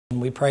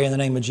And we pray in the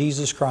name of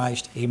Jesus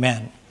Christ.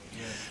 Amen.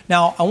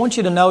 Now, I want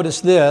you to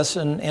notice this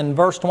in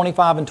verse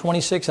 25 and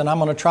 26, and I'm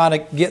going to try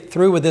to get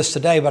through with this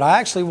today, but I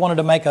actually wanted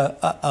to make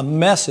a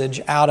message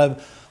out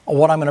of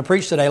what I'm going to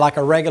preach today, like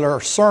a regular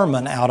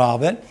sermon out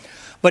of it.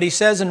 But he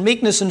says, in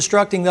meekness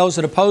instructing those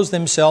that oppose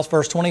themselves,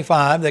 verse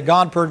 25, that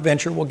God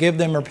peradventure will give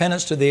them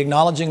repentance to the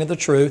acknowledging of the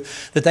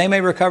truth, that they may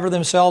recover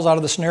themselves out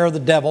of the snare of the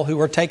devil, who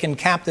were taken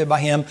captive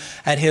by him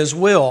at his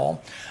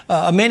will.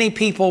 Many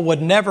people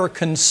would never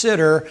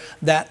consider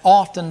that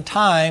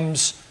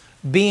oftentimes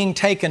being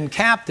taken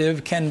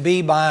captive can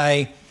be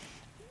by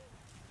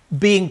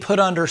being put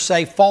under,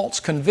 say,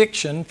 false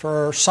conviction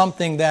for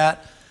something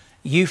that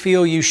you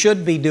feel you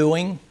should be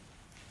doing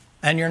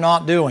and you're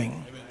not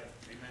doing.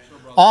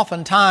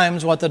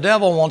 Oftentimes what the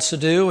devil wants to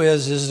do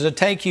is to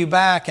take you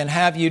back and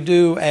have you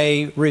do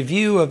a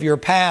review of your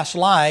past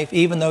life,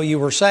 even though you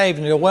were saved,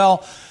 and go,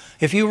 well,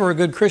 if you were a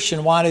good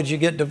Christian, why did you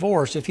get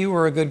divorced? If you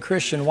were a good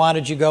Christian, why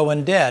did you go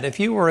in debt? If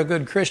you were a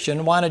good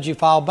Christian, why did you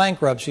file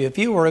bankruptcy? If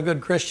you were a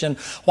good Christian,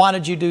 why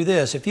did you do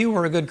this? If you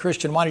were a good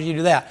Christian, why did you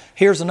do that?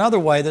 Here's another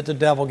way that the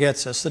devil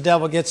gets us. The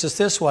devil gets us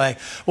this way.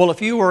 Well,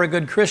 if you were a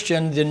good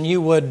Christian, then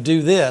you would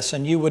do this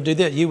and you would do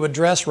that. You would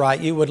dress right.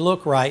 You would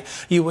look right.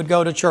 You would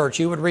go to church.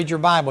 You would read your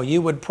Bible.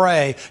 You would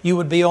pray. You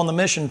would be on the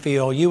mission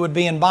field. You would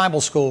be in Bible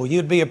school.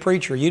 You'd be a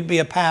preacher. You'd be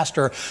a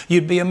pastor.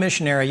 You'd be a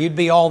missionary. You'd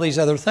be all these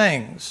other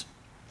things.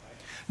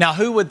 Now,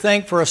 who would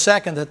think for a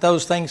second that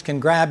those things can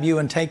grab you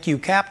and take you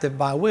captive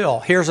by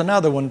will? Here's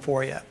another one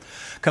for you.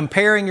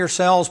 Comparing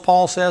yourselves,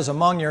 Paul says,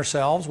 among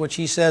yourselves, which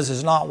he says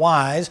is not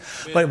wise.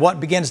 But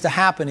what begins to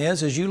happen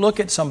is you look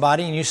at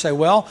somebody and you say,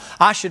 well,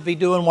 I should be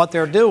doing what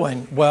they're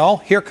doing. Well,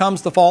 here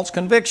comes the false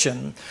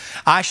conviction.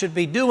 I should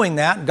be doing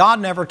that. God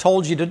never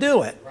told you to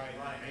do it.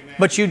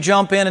 But you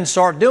jump in and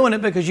start doing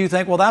it because you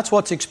think, well, that's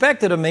what's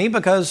expected of me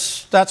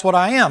because that's what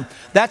I am.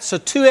 That's a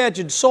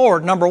two-edged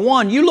sword. Number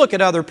one, you look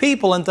at other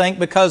people and think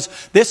because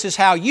this is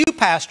how you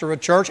pastor a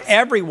church,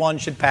 everyone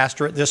should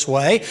pastor it this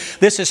way.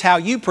 This is how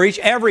you preach,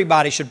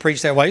 everybody should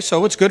preach that way.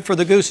 So it's good for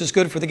the goose, it's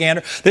good for the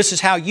gander. This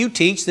is how you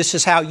teach, this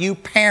is how you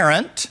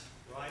parent,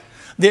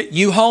 that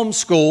you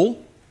homeschool.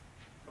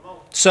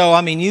 So,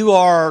 I mean, you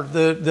are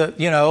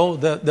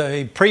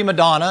the prima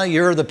donna,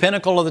 you're the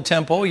pinnacle of the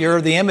temple,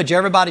 you're the image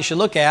everybody should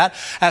look at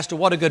as to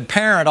what a good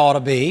parent ought to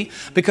be.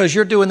 Because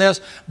you're doing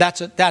this,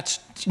 that's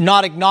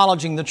not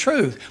acknowledging the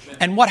truth.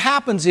 And what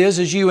happens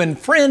is you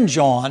infringe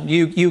on,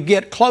 you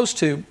get close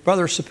to,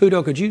 Brother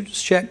Saputo, could you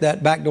check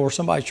that back door?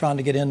 Somebody's trying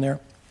to get in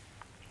there.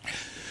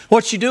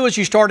 What you do is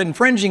you start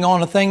infringing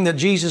on a thing that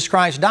Jesus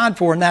Christ died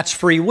for, and that's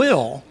free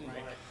will.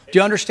 Do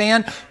you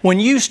understand?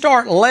 When you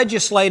start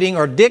legislating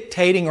or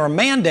dictating or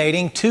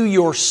mandating to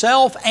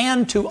yourself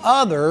and to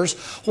others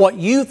what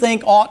you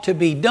think ought to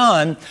be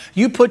done,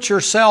 you put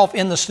yourself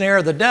in the snare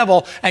of the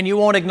devil and you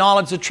won't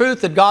acknowledge the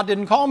truth that God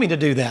didn't call me to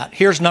do that.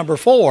 Here's number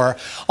 4.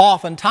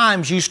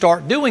 Oftentimes you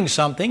start doing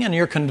something and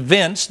you're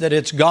convinced that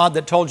it's God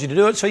that told you to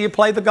do it, so you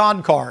play the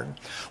God card.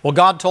 Well,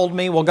 God told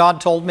me, well, God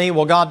told me,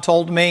 well, God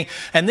told me.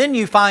 And then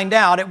you find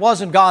out it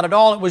wasn't God at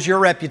all, it was your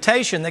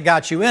reputation that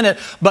got you in it.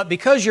 But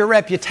because your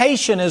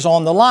reputation is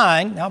on the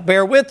line, now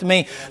bear with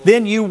me,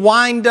 then you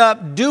wind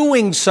up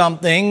doing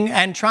something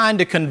and trying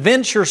to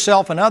convince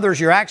yourself and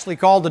others you're actually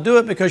called to do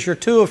it because you're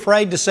too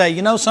afraid to say,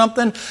 you know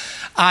something,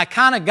 I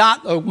kind of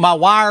got my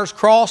wires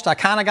crossed, I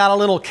kind of got a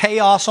little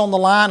chaos on the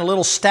line, a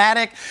little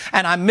static,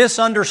 and I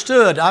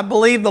misunderstood. I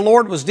believe the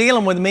Lord was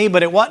dealing with me,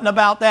 but it wasn't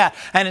about that.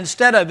 And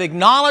instead of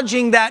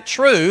acknowledging that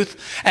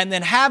truth and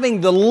then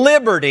having the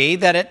liberty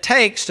that it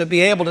takes to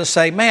be able to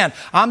say, man,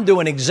 I'm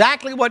doing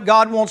exactly what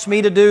God wants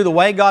me to do, the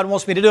way God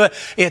wants me to do it,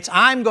 it's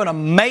I'm going to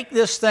make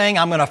this thing,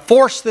 I'm going to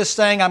force this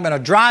thing, I'm going to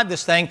drive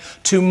this thing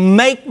to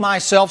make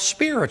myself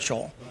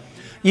spiritual.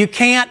 You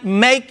can't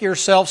make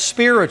yourself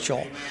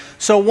spiritual.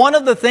 So one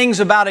of the things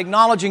about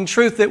acknowledging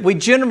truth that we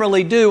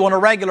generally do on a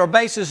regular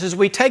basis is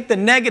we take the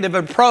negative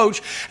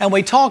approach and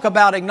we talk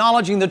about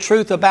acknowledging the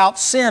truth about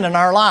sin in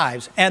our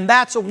lives. And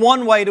that's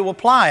one way to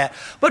apply it.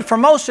 But for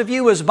most of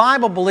you as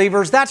Bible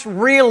believers, that's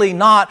really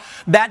not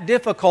that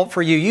difficult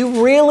for you.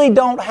 You really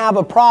don't have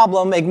a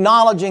problem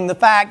acknowledging the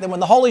fact that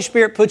when the Holy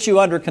Spirit puts you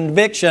under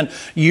conviction,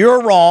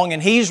 you're wrong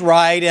and He's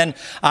right, and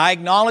I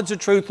acknowledge the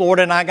truth, Lord,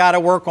 and I got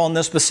to work on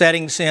this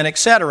besetting sin,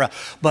 etc.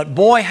 But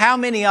boy, how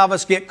many of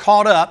us get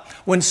caught up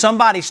when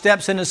somebody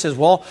steps in and says,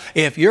 well,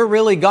 if you're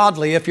really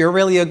godly, if you're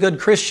really a good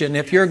Christian,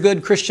 if you're a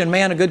good Christian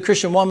man, a good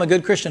Christian woman, a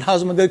good Christian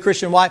husband, a good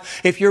Christian wife,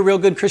 if you're a real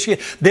good Christian,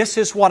 this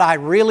is what I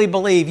really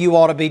believe you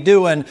ought to be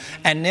doing.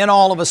 And then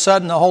all of a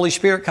sudden the Holy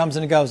Spirit comes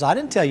in and goes, I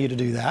didn't tell you to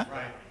do that.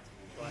 Right.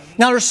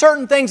 Now, there's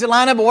certain things that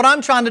line up, but what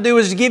I'm trying to do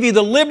is to give you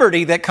the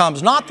liberty that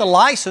comes, not the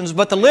license,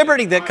 but the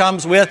liberty that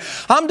comes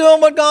with, I'm doing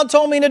what God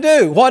told me to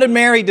do. What did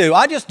Mary do?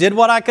 I just did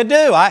what I could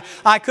do.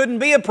 I couldn't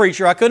be a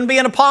preacher. I couldn't be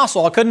an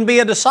apostle. I couldn't be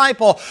a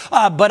disciple,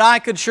 but I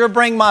could sure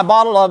bring my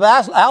bottle of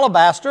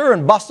alabaster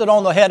and bust it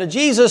on the head of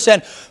Jesus,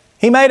 and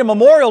He made a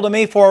memorial to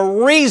me for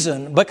a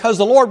reason, because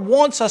the Lord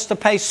wants us to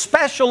pay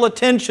special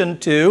attention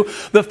to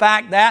the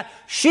fact that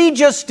she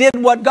just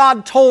did what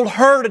God told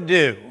her to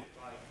do.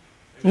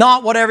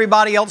 not what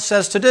everybody else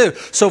says to do.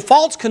 So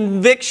false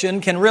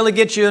conviction can really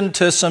get you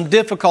into some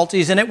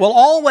difficulties, and it will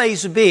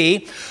always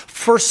be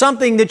for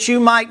something that you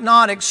might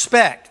not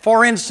expect.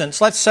 For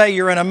instance, let's say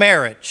you're in a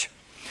marriage.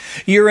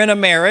 You're in a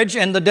marriage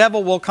and the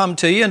devil will come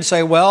to you and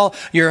say, well,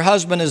 your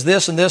husband is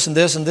this and this and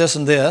this and this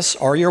and this,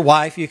 or your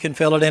wife, you can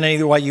fill it in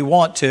any way you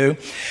want to.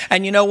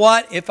 And you know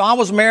what? If I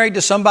was married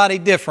to somebody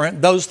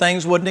different, those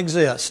things wouldn't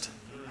exist.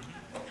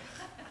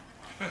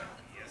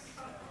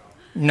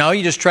 No,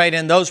 you just trade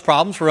in those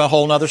problems for a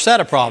whole other set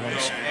of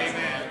problems.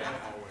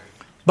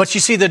 But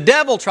you see, the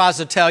devil tries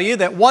to tell you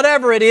that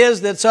whatever it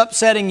is that's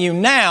upsetting you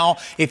now,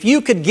 if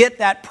you could get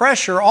that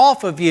pressure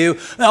off of you,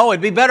 oh,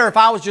 it'd be better if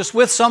I was just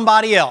with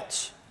somebody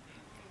else.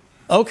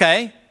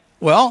 Okay,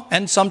 well,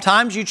 and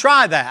sometimes you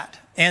try that.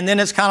 And then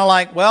it's kind of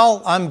like,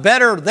 well, I'm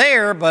better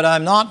there, but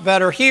I'm not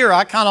better here.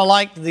 I kind of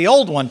like the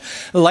old one.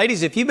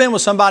 Ladies, if you've been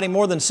with somebody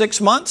more than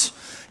 6 months,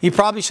 you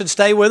probably should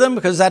stay with them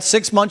because that's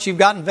 6 months you've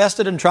got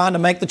invested in trying to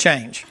make the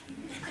change.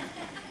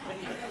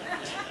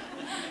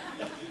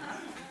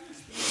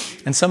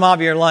 And some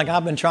of you are like,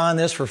 I've been trying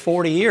this for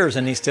 40 years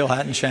and he still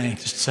hadn't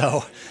changed.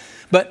 So,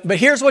 but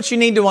here's what you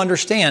need to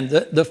understand.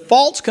 The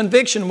false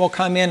conviction will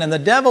come in and the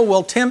devil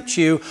will tempt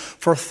you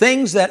for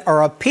things that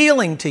are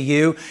appealing to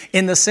you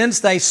in the sense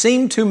they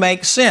seem to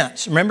make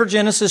sense. Remember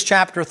Genesis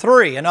chapter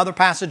 3, another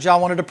passage I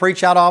wanted to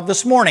preach out of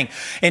this morning.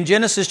 In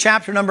Genesis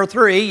chapter number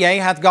 3, yea,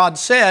 hath God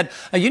said,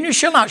 you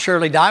shall not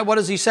surely die. What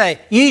does He say?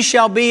 Ye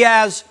shall be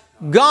as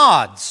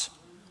gods.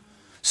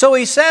 So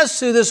He says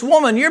to this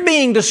woman, you're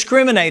being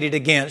discriminated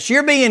against.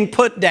 You're being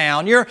put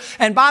down.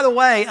 And by the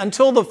way,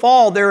 until the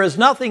fall, there is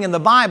nothing in the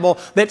Bible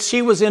that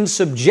she was in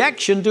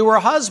subjection to her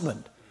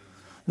husband.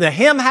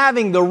 Him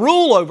having the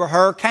rule over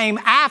her came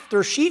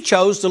after she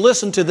chose to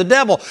listen to the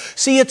devil.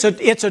 See, it's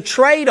a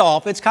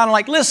trade-off. It's kind of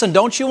like, listen,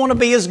 don't you want to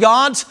be as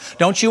gods?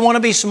 Don't you want to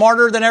be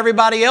smarter than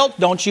everybody else?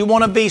 Don't you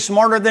want to be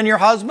smarter than your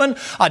husband?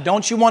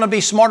 Don't you want to be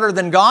smarter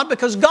than God?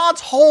 Because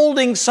God's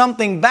holding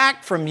something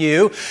back from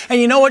you. And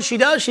you know what she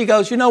does? She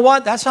goes, you know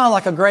what? That sounds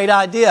like a great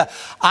idea.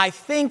 I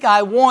think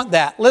I want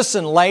that.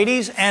 Listen,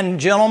 ladies and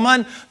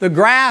gentlemen, the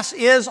grass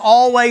is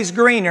always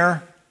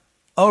greener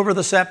over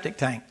the septic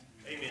tank.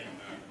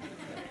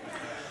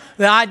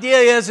 The idea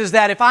is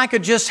that if I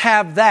could just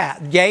have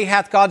that, yea,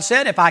 hath God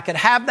said, if I could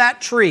have that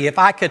tree, if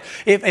I could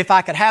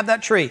have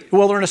that tree.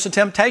 Wilderness of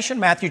temptation,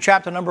 Matthew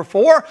chapter number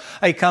 4,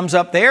 he comes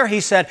up there, he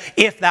said,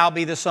 if thou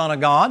be the Son of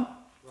God.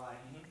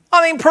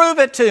 I mean, prove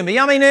it to me.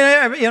 I mean,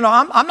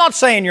 I'm not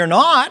saying you're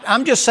not.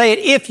 I'm just saying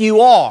if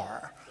you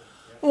are.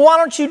 Why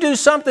don't you do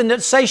something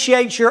that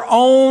satiates your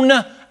own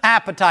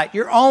appetite,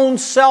 your own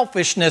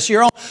selfishness,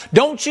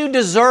 don't you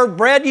deserve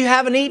bread you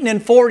haven't eaten in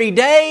 40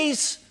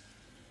 days?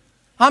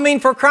 I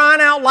mean, for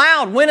crying out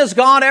loud, when has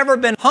God ever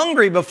been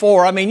hungry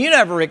before? I mean, you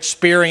never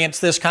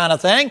experienced this kind of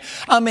thing.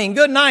 I mean,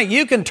 good night.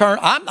 You can turn,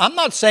 I'm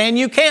not saying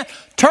you can't.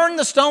 Turn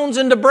the stones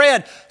into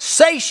bread.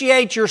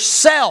 Satiate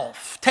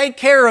yourself. Take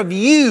care of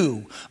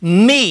you,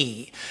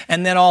 me.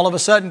 And then all of a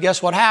sudden,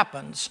 guess what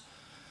happens?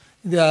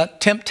 The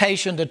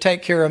temptation to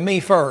take care of me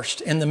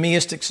first in the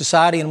meistic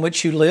society in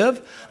which you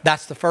live,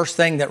 that's the first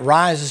thing that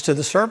rises to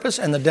the surface,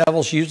 and the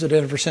devil's used it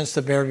ever since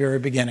the very, very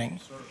beginning.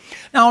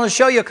 Now, I want to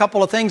show you a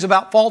couple of things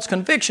about false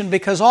conviction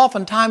because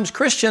oftentimes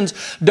Christians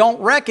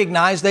don't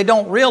recognize, they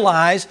don't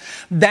realize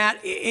that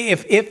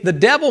if the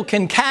devil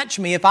can catch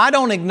me, if I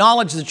don't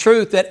acknowledge the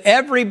truth that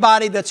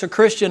everybody that's a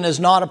Christian is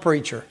not a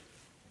preacher.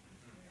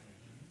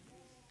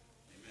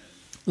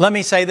 Let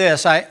me say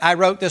this. I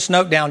wrote this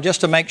note down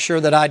just to make sure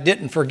that I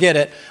didn't forget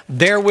it.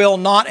 There will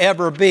not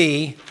ever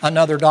be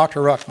another Dr.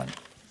 Ruckman.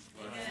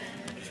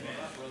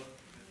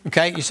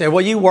 Okay, you say,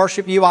 well, you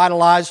worship, you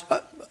idolize.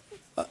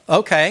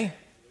 Okay.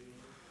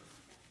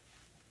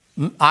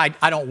 I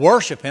don't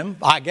worship him.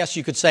 I guess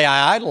you could say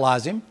I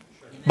idolize him.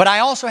 But I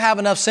also have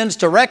enough sense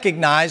to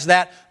recognize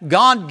that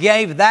God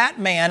gave that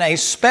man a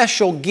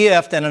special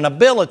gift and an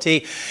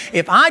ability.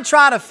 If I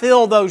try to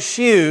fill those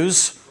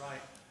shoes,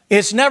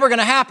 it's never going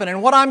to happen.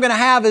 And what I'm going to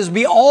have is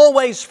be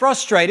always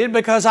frustrated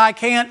because I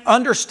can't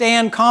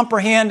understand,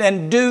 comprehend,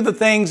 and do the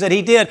things that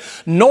he did.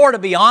 Nor, to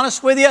be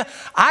honest with you,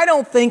 I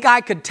don't think I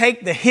could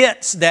take the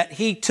hits that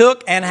he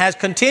took and has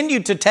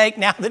continued to take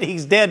now that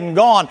he's dead and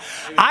gone.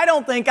 I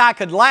don't think I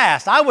could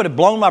last. I would have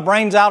blown my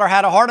brains out or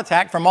had a heart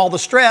attack from all the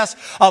stress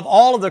of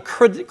all of the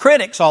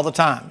critics all the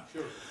time.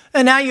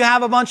 And now you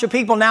have a bunch of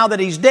people now that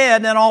he's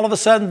dead, and all of a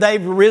sudden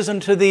they've risen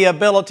to the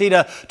ability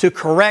to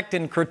correct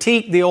and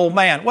critique the old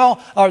man.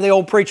 Well, or the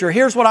old preacher.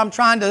 Here's what I'm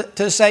trying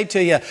to say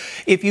to you.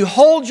 If you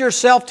hold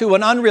yourself to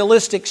an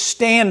unrealistic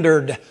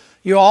standard,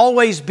 you'll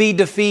always be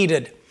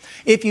defeated.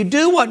 If you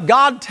do what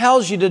God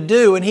tells you to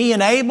do and He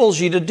enables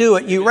you to do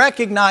it, you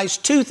recognize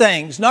two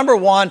things. Number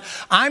one,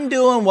 I'm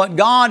doing what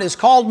God has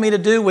called me to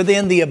do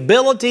within the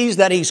abilities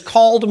that He's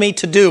called me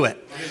to do it.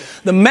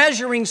 The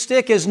measuring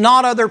stick is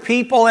not other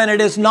people, and it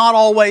is not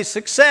always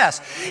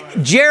success.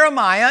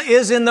 Jeremiah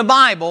is in the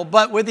Bible,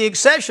 but with the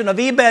exception of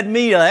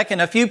Ebed-Melech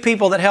and a few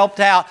people that helped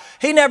out,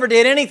 he never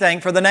did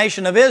anything for the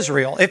nation of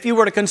Israel. If you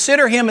were to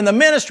consider him in the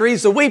ministry,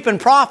 he's the weeping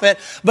prophet,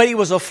 but he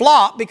was a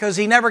flop because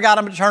he never got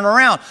him to turn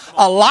around.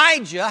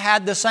 Elijah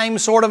had the same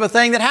sort of a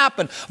thing that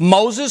happened.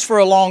 Moses for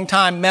a long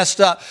time messed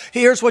up.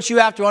 Here's what you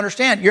have to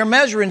understand. Your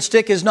measuring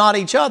stick is not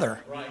each other.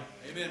 Right.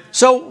 Amen.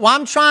 So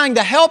I'm trying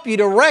to help you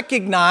to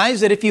recognize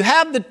that if you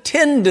have the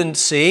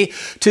tendency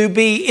to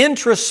be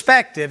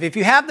introspective, if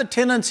you have the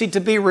tendency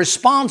to be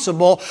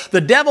responsible,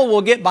 the devil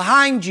will get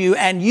behind you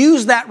and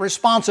use that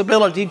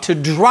responsibility to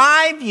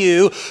drive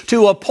you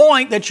to a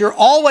point that you're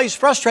always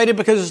frustrated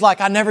because it's like,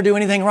 I never do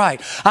anything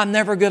right. I'm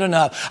never good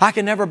enough. I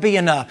can never be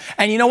enough.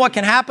 And you know what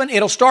can happen?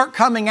 It'll start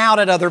coming out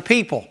at other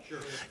people.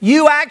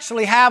 You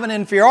actually have an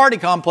inferiority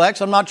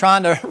complex. I'm not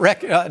trying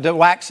to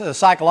wax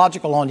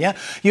psychological on you.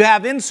 You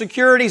have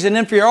insecurities and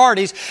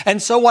inferiorities.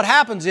 And so what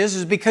happens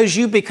is because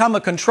you become a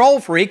control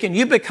freak and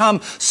you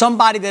become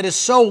somebody that is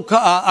so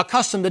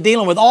accustomed to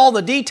dealing with all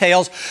the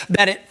details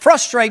that it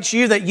frustrates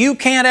you that you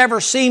can't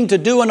ever seem to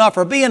do enough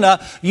or be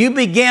enough, you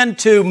begin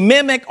to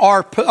mimic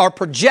or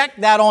project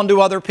that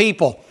onto other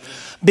people.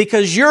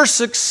 Because your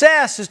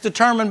success is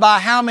determined by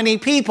how many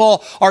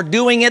people are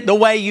doing it the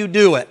way you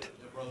do it.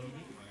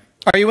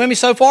 Are you with me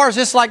so far? Is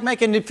this like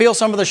making you feel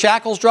some of the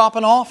shackles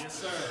dropping off?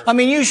 Yes, sir. I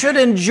mean, you should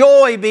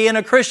enjoy being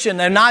a Christian.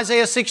 In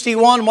Isaiah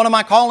 61, one of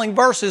my calling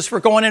verses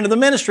for going into the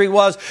ministry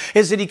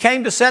is that He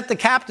came to set the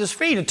captives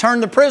free, to turn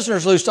the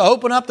prisoners loose, to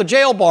open up the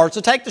jail bars,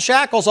 to take the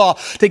shackles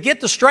off, to get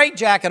the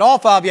straitjacket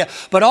off of you.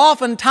 But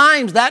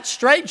oftentimes that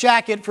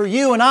straitjacket for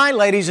you and I,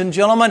 ladies and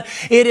gentlemen,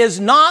 it is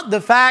not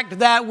the fact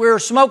that we're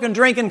smoking,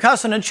 drinking,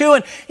 cussing, and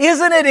chewing.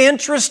 Isn't it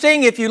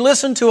interesting if you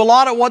listen to a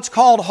lot of what's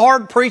called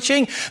hard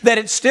preaching that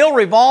it still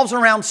revolves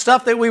around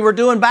stuff that we were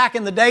doing back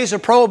in the days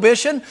of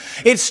Prohibition?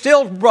 It's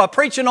still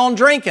preaching on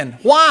drinking.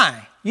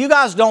 Why? You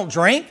guys don't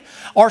drink,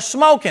 or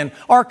smoking,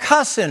 or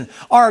cussing,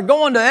 or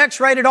going to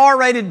X-rated,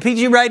 R-rated,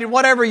 PG-rated,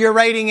 whatever your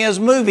rating is,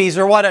 movies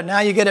or what.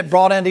 Now you get it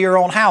brought into your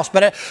own house.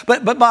 But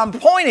my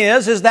point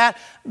is that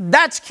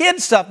that's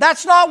kid stuff.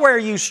 That's not where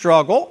you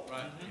struggle.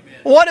 Right.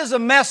 What is a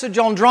message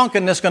on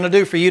drunkenness going to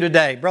do for you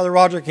today? Brother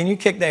Roger, can you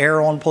kick the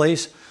air on,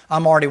 please?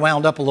 I'm already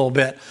wound up a little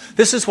bit.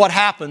 This is what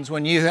happens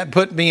when you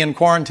put me in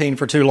quarantine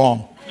for too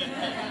long.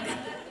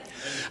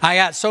 I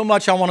got so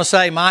much I want to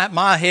say.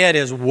 My head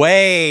is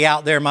way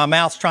out there. My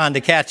mouth's trying to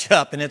catch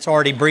up and it's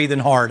already breathing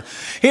hard.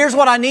 Here's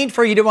what I need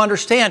for you to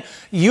understand.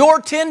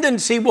 Your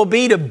tendency will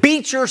be to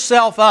beat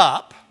yourself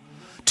up,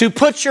 to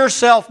put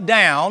yourself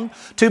down,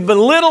 to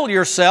belittle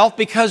yourself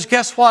because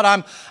guess what?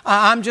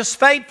 I'm just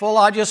faithful.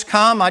 I just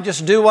come. I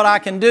just do what I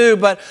can do,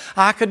 but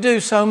I could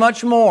do so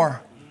much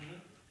more.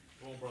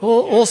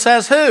 Well,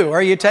 says who?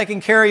 Are you taking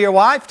care of your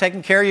wife,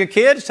 taking care of your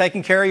kids,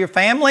 taking care of your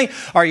family?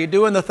 Are you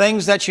doing the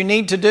things that you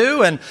need to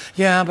do? And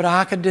yeah, but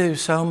I could do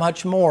so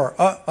much more.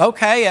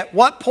 Okay, at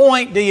what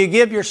point do you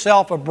give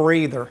yourself a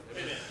breather?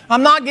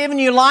 I'm not giving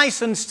you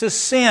license to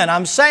sin.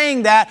 I'm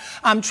saying that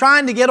I'm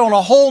trying to get on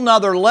a whole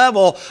nother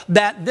level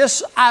that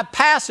this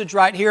passage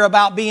right here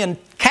about being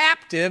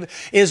captive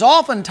is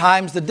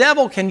oftentimes the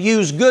devil can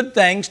use good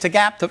things to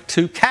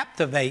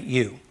captivate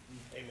you.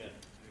 Amen.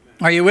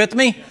 Are you with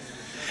me?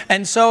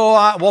 And so,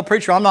 well,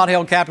 preacher, I'm not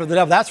held captive to the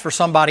devil. That's for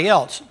somebody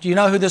else. Do you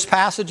know who this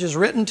passage is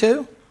written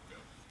to?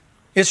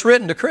 It's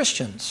written to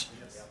Christians.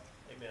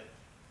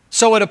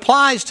 So it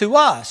applies to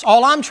us.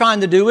 All I'm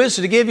trying to do is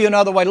to give you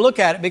another way to look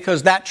at it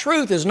because that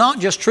truth is not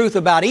just truth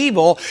about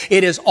evil.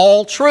 It is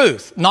all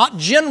truth. Not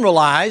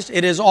generalized.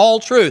 It is all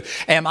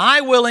truth. Am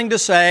I willing to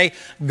say,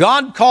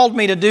 God called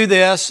me to do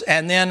this,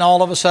 and then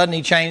all of a sudden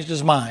He changed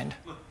His mind?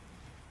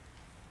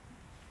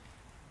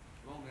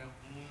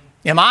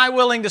 Am I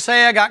willing to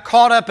say I got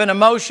caught up in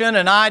emotion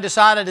and I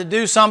decided to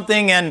do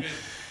something and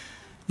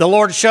the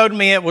Lord showed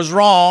me it was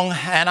wrong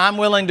and I'm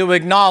willing to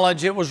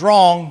acknowledge it was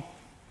wrong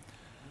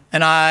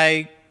and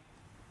I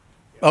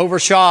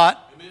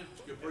overshot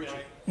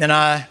and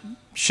I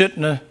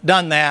shouldn't have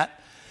done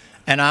that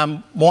and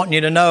I'm wanting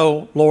you to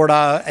know, Lord,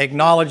 I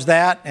acknowledge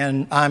that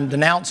and I'm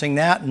denouncing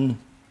that and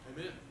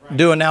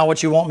doing now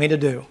what you want me to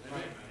do.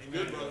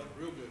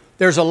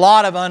 There's a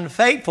lot of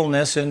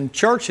unfaithfulness in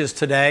churches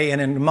today and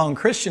among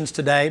Christians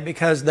today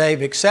because they've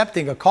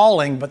accepted a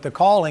calling, but the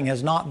calling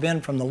has not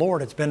been from the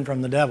Lord, it's been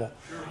from the devil.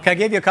 Can I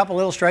give you a couple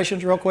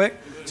illustrations real quick?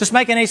 Is this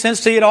making any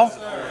sense to you at all?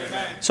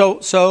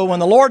 So when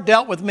the Lord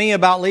dealt with me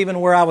about leaving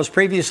where I was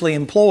previously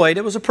employed,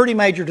 it was a pretty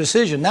major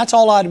decision. That's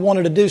all I'd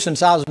wanted to do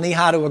since I was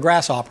knee-high to a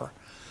grasshopper.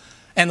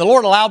 And the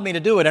Lord allowed me to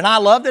do it. And I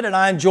loved it and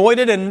I enjoyed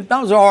it and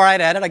I was all right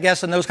at it, I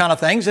guess, and those kind of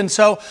things. And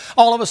so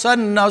all of a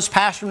sudden I was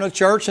pastoring a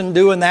church and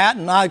doing that.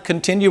 And I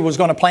was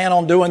going to plan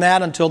on doing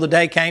that until the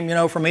day came,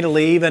 for me to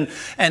leave and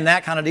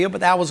that kind of deal. But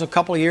that was a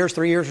couple of years,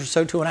 3 years or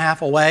so, 2.5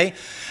 away.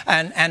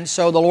 And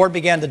so the Lord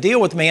began to deal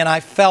with me and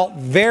I felt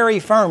very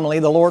firmly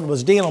the Lord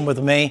was dealing with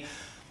me.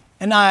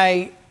 And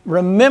I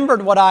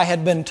remembered what I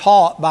had been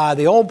taught by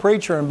the old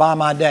preacher and by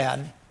my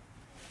dad.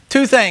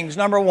 Two things.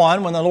 Number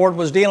one, when the Lord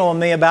was dealing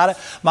with me about it,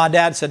 my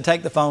dad said,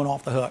 take the phone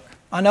off the hook.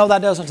 I know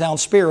that doesn't sound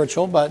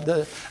spiritual,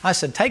 but I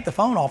said, take the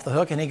phone off the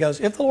hook. And he goes,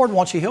 if the Lord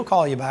wants you, He'll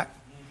call you back.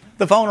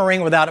 The phone will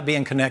ring without it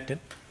being connected.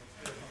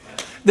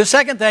 The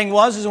second thing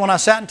is when I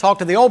sat and talked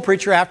to the old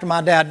preacher after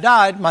my dad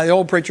died, the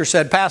old preacher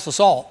said, pass the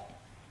salt.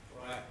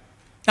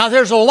 Now,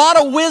 there's a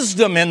lot of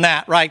wisdom in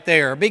that right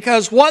there,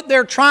 because what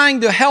they're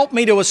trying to help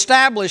me to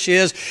establish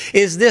is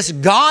this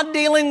God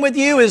dealing with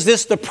you? Is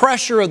this the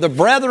pressure of the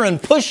brethren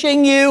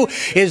pushing you?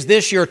 Is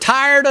this you're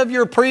tired of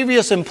your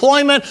previous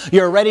employment?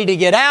 You're ready to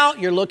get out?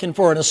 You're looking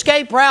for an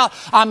escape route?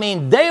 I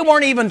mean, they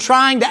weren't even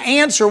trying to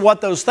answer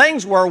what those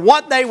things were.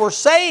 What they were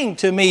saying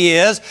to me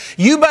is,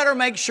 you better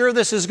make sure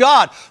this is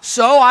God.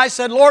 So I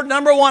said, Lord,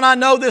 number one, I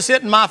know this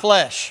isn't my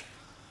flesh,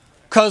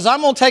 because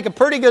I'm going to take a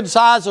pretty good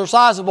size or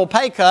sizable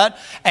pay cut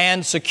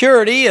and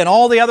security and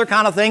all the other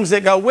kind of things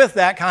that go with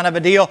that kind of a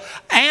deal.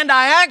 And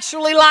I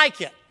actually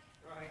like it.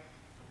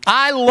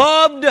 I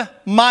loved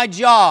my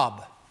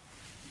job.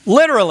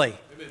 Literally.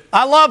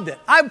 I loved it.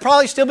 I'd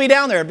probably still be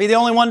down there. I'd be the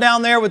only one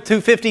down there with 2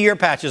 50-year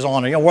patches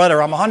on it. You know,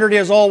 whether I'm 100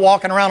 years old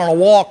walking around on a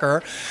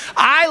walker.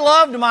 I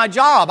loved my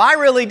job. I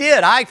really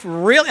did.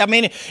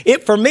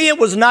 For me, it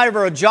was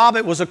never a job.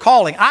 It was a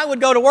calling. I would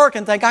go to work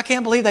and think, I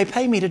can't believe they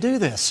pay me to do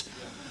this.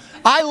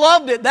 I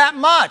loved it that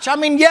much. I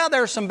mean, yeah,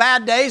 there's some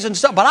bad days and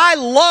stuff, but I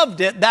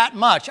loved it that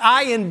much.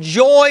 I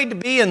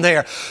enjoyed being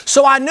there.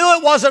 So I knew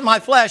it wasn't my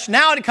flesh.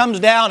 Now it comes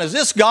down, is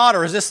this God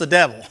or is this the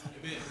devil?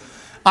 Amen.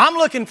 I'm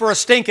looking for a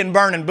stinking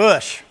burning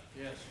bush.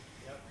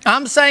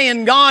 I'm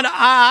saying, God,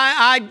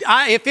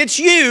 if it's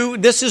you,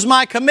 this is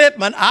my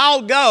commitment,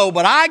 I'll go,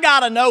 but I got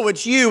to know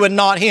it's you and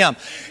not him.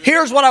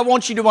 Here's what I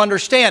want you to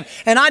understand.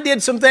 And I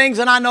did some things,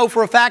 and I know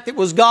for a fact it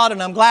was God,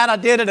 and I'm glad I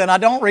did it, and I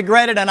don't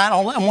regret it, and I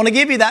want to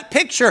give you that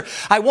picture.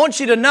 I want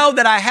you to know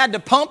that I had to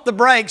pump the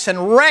brakes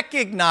and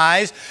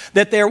recognize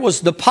that there was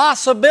the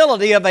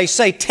possibility of a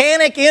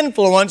satanic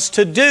influence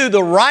to do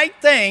the right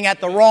thing at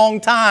the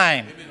wrong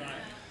time.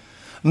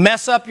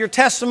 Mess up your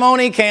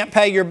testimony, can't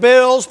pay your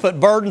bills, put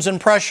burdens and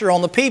pressure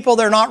on the people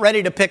they're not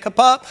ready to pick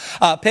up.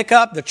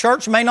 The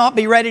church may not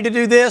be ready to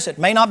do this. It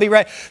may not be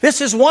ready. This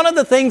is one of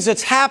the things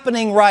that's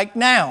happening right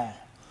now.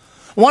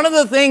 One of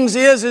the things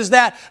is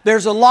that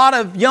there's a lot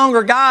of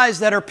younger guys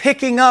that are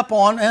picking up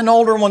on, and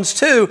older ones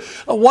too,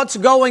 what's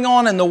going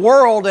on in the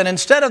world. And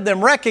instead of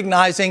them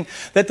recognizing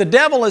that the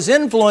devil is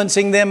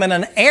influencing them in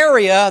an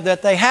area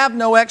that they have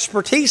no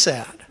expertise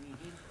at,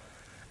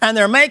 and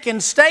they're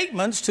making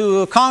statements to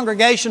a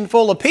congregation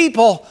full of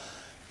people,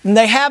 and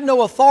they have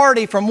no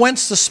authority from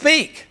whence to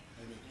speak.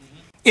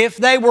 If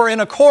they were in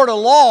a court of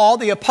law,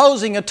 the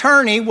opposing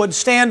attorney would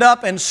stand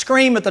up and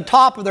scream at the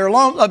top of their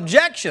lungs,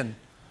 objection.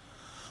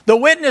 The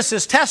witness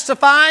is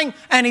testifying,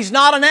 and he's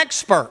not an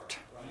expert.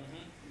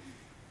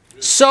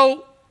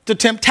 So the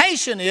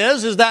temptation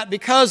is that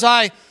because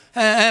I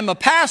am a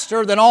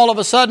pastor, then all of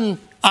a sudden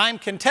I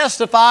can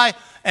testify,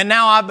 and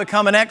now I've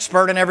become an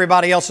expert in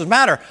everybody else's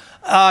matter.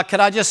 Could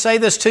I just say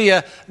this to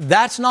you?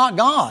 That's not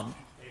God.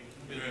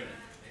 Amen.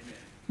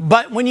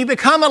 But when you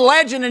become a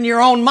legend in your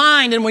own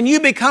mind, and when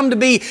you become to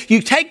be,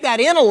 you take that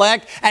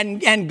intellect,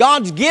 and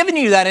God's given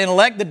you that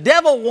intellect, the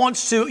devil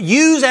wants to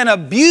use and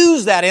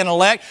abuse that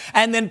intellect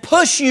and then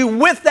push you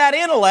with that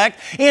intellect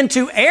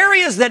into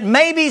areas that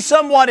may be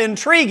somewhat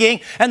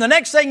intriguing, and the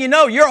next thing you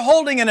know, you're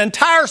holding an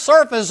entire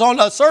service on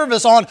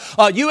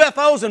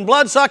UFOs and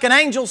blood-sucking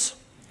angels.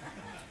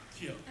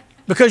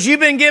 Because you've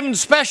been given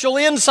special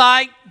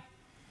insight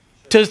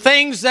to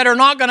things that are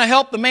not going to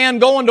help the man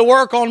going to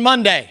work on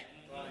Monday.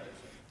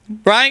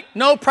 Right?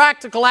 No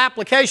practical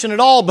application at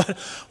all, but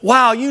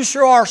wow, you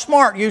sure are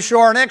smart. You sure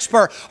are an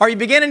expert. Are you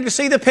beginning to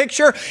see the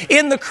picture?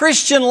 In the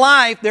Christian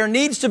life, there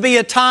needs to be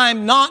a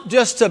time not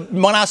just to,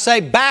 when I say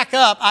back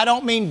up, I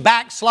don't mean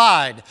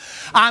backslide.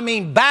 I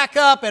mean back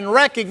up and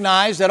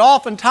recognize that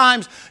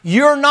oftentimes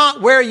you're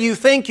not where you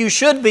think you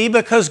should be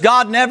because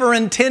God never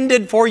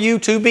intended for you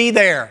to be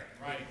there.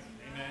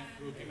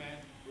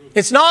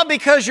 It's not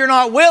because you're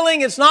not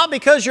willing. It's not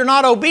because you're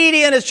not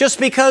obedient. It's just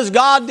because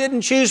God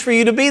didn't choose for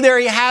you to be there.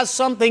 He has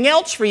something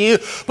else for you.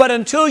 But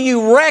until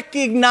you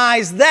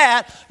recognize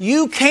that,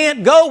 you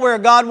can't go where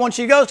God wants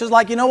you to go. It's just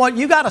like, you know what?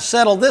 You got to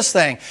settle this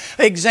thing.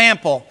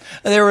 Example,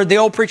 the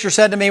old preacher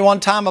said to me one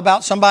time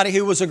about somebody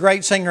who was a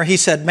great singer. He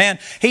said, man,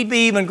 he'd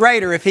be even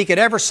greater if he could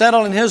ever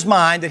settle in his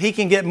mind that he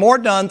can get more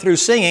done through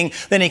singing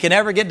than he can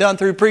ever get done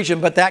through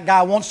preaching. But that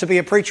guy wants to be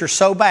a preacher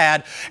so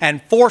bad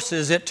and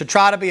forces it to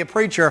try to be a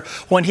preacher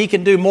when he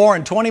can do more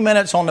in 20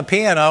 minutes on the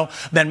piano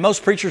than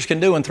most preachers can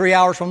do in 3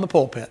 hours from the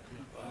pulpit.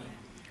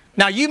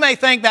 Now, you may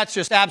think that's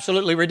just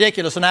absolutely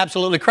ridiculous and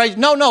absolutely crazy.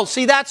 No.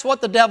 See, that's what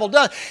the devil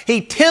does.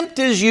 He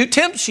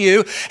tempts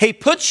you. He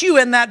puts you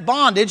in that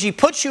bondage. He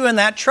puts you in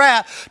that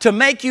trap to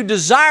make you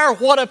desire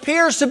what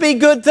appears to be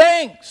good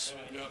things.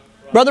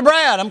 Brother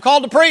Brad, I'm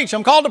called to preach.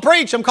 I'm called to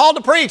preach. I'm called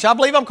to preach. I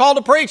believe I'm called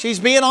to preach. He's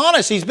being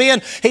honest.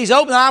 He's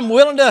open. I'm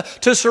willing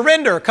to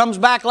surrender. Comes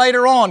back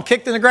later on,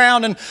 kicked in the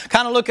ground and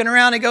kind of looking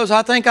around. He goes,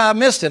 I think I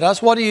missed it. I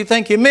said, what do you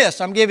think you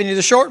missed? I'm giving you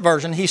the short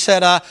version. He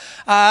said,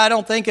 I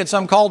don't think it's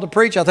I'm called to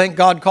preach. I think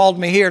God called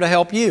me here to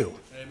help you.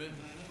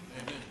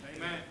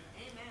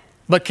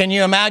 But can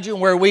you imagine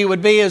where we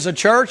would be as a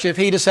church if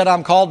he'd have said,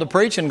 I'm called to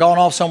preach and gone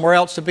off somewhere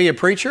else to be a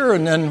preacher?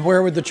 And then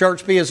where would the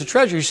church be as a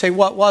treasurer? You say,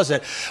 what was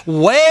it?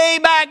 Way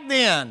back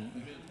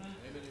then,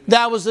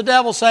 that was the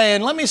devil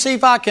saying, let me see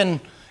if I can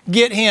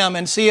get him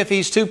and see if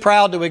he's too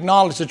proud to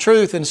acknowledge the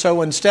truth. And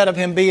so instead of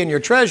him being your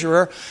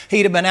treasurer,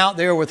 he'd have been out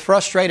there with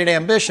frustrated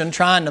ambition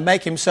trying to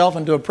make himself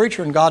into a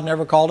preacher, and God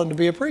never called him to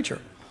be a preacher.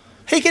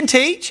 He can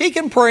teach, he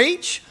can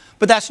preach,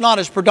 but that's not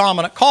his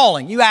predominant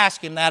calling. You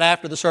ask him that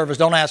after the service.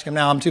 Don't ask him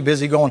now. I'm too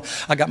busy going.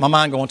 I got my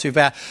mind going too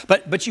fast.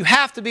 But you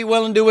have to be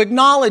willing to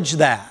acknowledge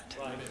that.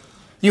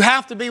 You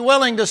have to be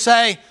willing to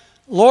say,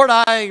 Lord,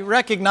 I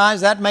recognize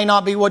that may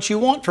not be what you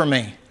want for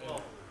me.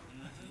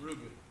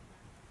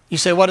 You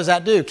say, what does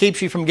that do?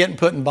 Keeps you from getting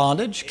put in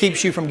bondage.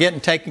 Keeps you from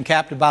getting taken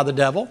captive by the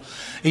devil.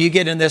 You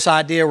get in this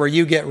idea where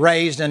you get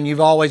raised and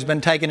you've always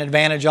been taken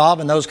advantage of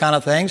and those kind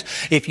of things.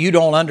 If you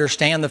don't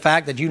understand the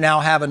fact that you now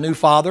have a new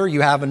father,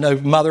 you have a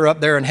new mother up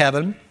there in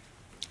heaven.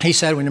 He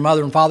said, when your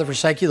mother and father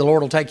forsake you, the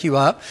Lord will take you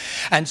up.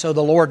 And so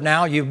the Lord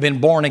now, you've been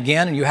born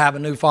again and you have a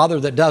new father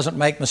that doesn't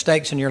make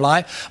mistakes in your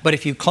life. But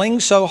if you cling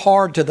so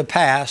hard to the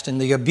past and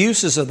the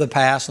abuses of the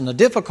past and the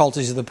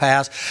difficulties of the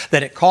past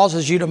that it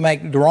causes you to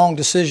make the wrong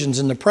decisions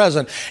in the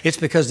present, it's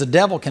because the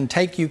devil can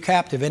take you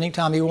captive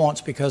anytime he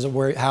wants because of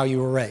how you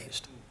were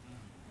raised.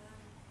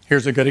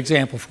 Here's a good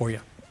example for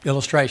you.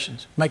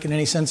 Illustrations. Making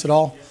any sense at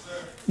all? Yes,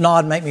 sir.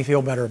 Nod, make me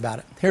feel better about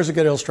it. Here's a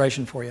good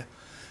illustration for you.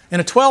 In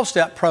a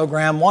 12-step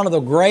program, one of the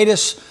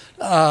greatest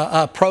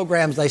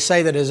programs they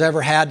say that has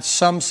ever had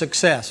some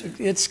success.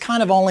 It's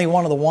kind of only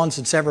one of the ones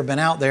that's ever been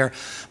out there.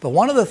 But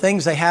one of the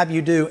things they have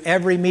you do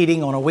every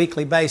meeting on a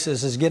weekly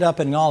basis is get up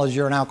and acknowledge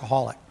you're an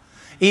alcoholic,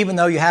 even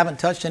though you haven't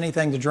touched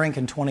anything to drink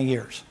in 20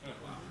 years.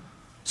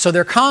 So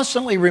they're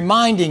constantly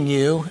reminding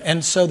you,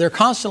 and so they're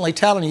constantly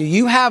telling you,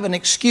 you have an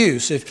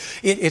excuse.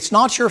 If it's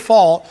not your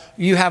fault,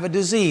 you have a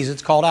disease.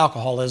 It's called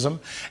alcoholism,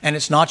 and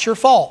it's not your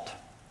fault.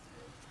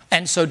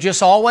 And so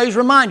just always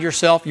remind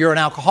yourself you're an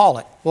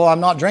alcoholic. Well,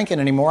 I'm not drinking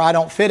anymore. I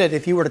don't fit it.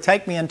 If you were to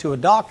take me into a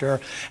doctor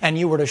and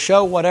you were to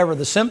show whatever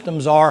the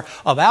symptoms are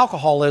of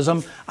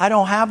alcoholism, I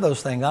don't have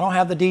those things. I don't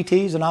have the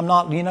DTs, and I'm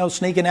not,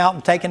 sneaking out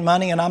and taking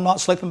money, and I'm not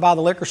slipping by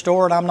the liquor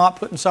store, and I'm not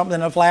putting something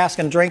in a flask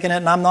and drinking it,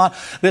 and I'm not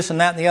this and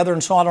that and the other,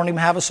 and so I don't even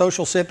have a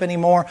social sip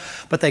anymore.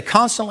 But they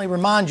constantly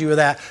remind you of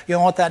that. You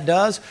know what that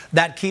does?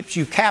 That keeps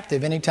you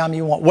captive anytime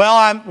you want.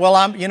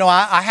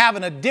 I have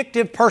an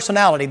addictive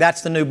personality.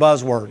 That's the new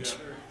buzzwords.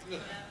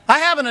 I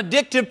have an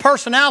addictive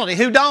personality.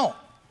 Who don't?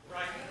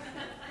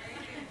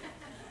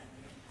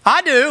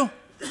 I do.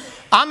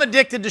 I'm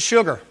addicted to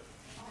sugar.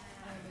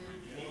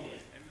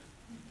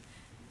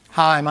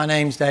 Hi, my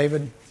name's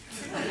David.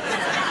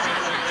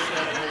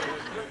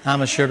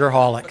 I'm a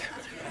sugarholic.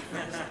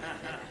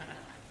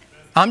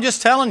 I'm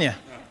just telling you,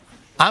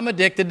 I'm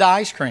addicted to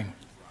ice cream.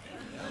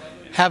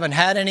 Haven't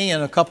had any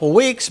in a couple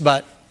weeks,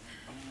 but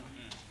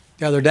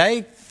the other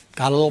day,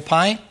 got a little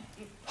pint.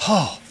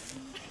 Oh.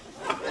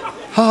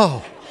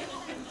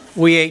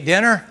 We ate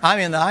dinner. I'm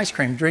in the ice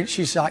cream drink.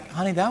 She's like,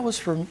 honey, that was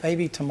for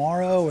maybe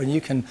tomorrow and you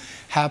can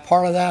have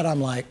part of that. I'm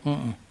like,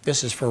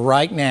 this is for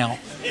right now.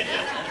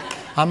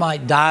 I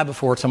might die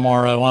before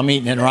tomorrow. I'm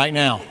eating it right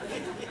now.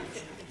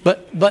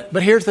 But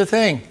here's the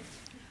thing.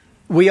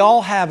 We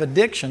all have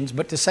addictions,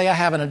 but to say I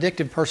have an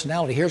addictive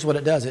personality, here's what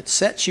it does. It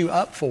sets you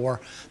up for,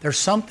 there's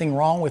something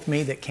wrong with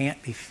me that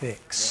can't be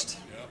fixed.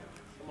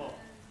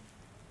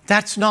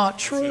 That's not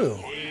true.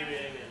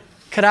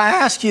 Could I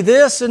ask you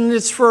this, and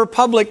it's for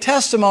public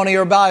testimony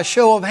or by a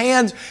show of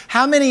hands,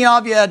 how many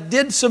of you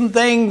did some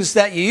things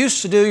that you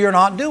used to do you're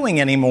not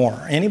doing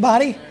anymore?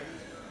 Anybody?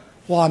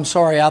 Well, I'm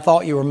sorry, I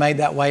thought you were made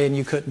that way and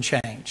you couldn't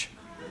change.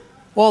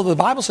 Well, the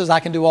Bible says I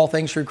can do all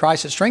things through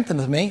Christ that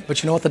strengtheneth me,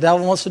 but you know what the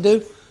devil wants to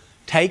do?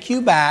 Take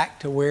you back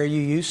to where you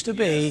used to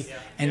be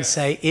and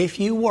say, if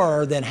you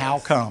were, then how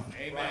come?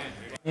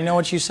 You know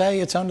what you say?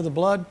 It's under the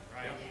blood.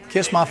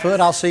 Kiss my foot,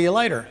 I'll see you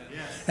later.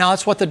 Now,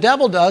 that's what the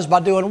devil does by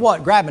doing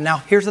what? Grabbing. Now,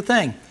 here's the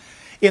thing.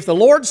 If the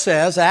Lord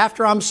says,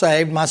 after I'm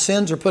saved, my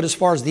sins are put as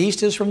far as the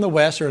east is from the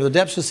west, or the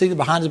depths of the sea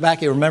behind his back,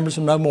 he remembers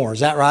them no more.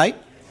 Is that right?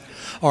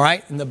 All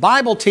right. And the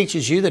Bible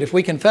teaches you that if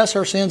we confess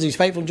our sins, he's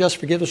faithful and just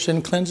to forgive us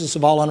and cleanse us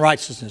of all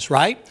unrighteousness,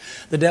 right?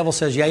 The devil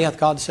says, yea, hath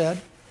God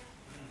said?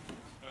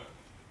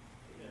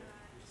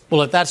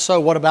 Well, if that's so,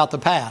 what about the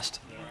past?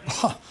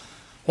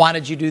 Why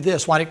did you do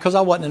this? Because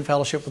I wasn't in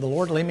fellowship with the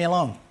Lord. Leave me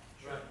alone.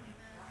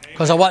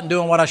 Because I wasn't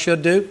doing what I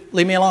should do,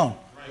 leave me alone.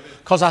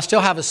 Because I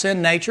still have a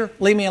sin nature,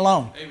 leave me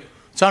alone.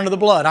 It's under the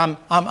blood.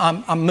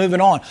 I'm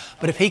moving on.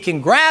 But if he can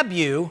grab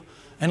you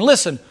and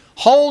listen,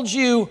 hold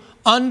you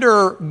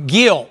under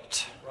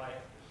guilt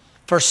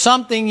for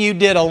something you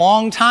did a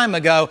long time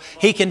ago,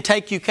 he can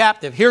take you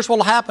captive. Here's what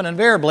will happen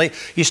invariably.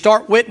 You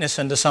start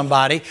witnessing to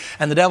somebody,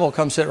 and the devil will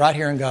come sit right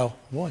here and go,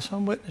 boy,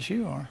 some witness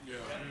you are.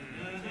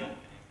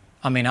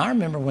 I mean, I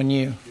remember when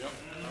you...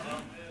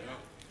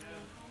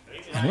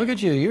 And look at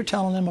you, you're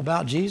telling them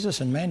about Jesus,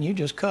 and man, you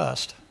just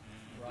cussed.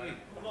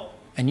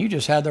 And you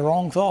just had the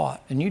wrong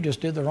thought, and you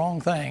just did the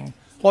wrong thing.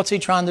 What's he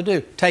trying to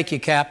do? Take you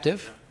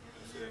captive,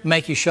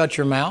 make you shut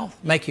your mouth,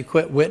 make you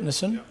quit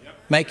witnessing,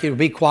 make you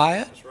be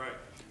quiet.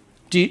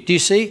 Do you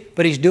see?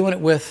 But he's doing it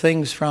with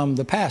things from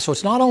the past. So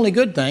it's not only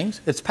good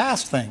things, it's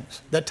past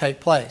things that take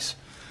place.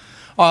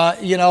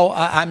 You know,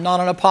 I'm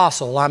not an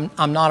apostle.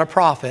 I'm not a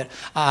prophet.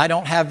 I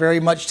don't have very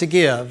much to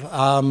give.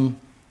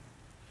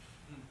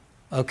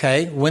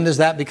 Okay, when does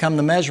that become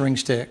the measuring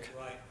stick?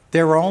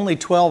 There were only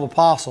 12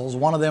 apostles.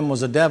 One of them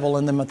was a devil,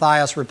 and then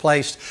Matthias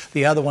replaced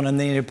the other one, and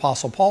then the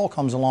Apostle Paul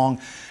comes along,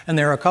 and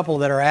there are a couple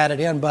that are added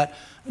in. But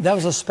that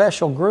was a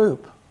special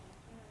group.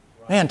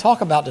 Man,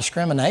 talk about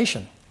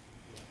discrimination.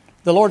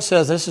 The Lord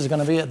says this is going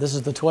to be it. This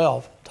is the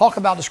 12. Talk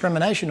about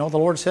discrimination. You know what the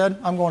Lord said?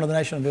 I'm going to the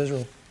nation of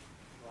Israel.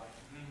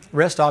 The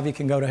rest of you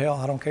can go to hell.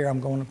 I don't care. I'm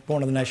going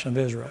to the nation of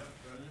Israel.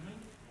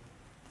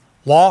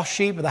 Lost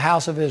sheep of the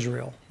house of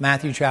Israel.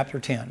 Matthew chapter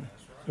 10.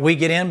 We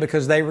get in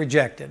because they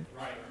rejected.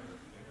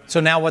 So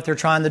now what they're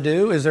trying to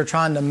do is they're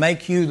trying to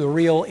make you the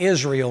real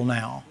Israel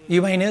now.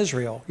 You ain't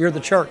Israel. You're the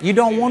church. You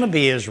don't want to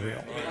be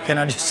Israel. Can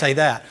I just say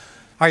that?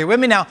 Are you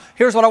with me? Now,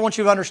 here's what I want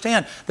you to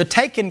understand. The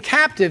taken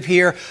captive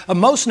here,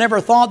 most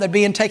never thought that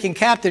being taken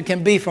captive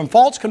can be from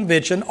false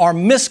conviction or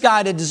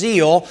misguided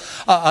zeal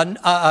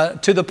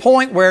to the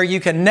point where you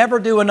can never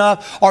do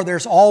enough or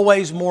there's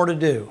always more to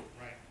do.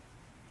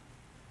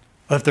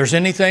 If there's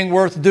anything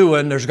worth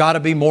doing, there's got to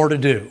be more to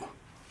do.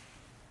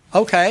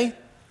 Okay.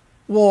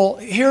 Well,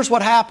 here's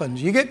what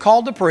happens. You get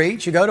called to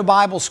preach. You go to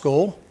Bible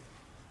school.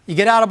 You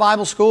get out of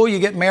Bible school. You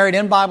get married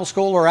in Bible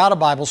school or out of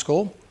Bible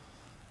school.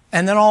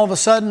 And then all of a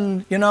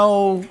sudden, you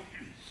know,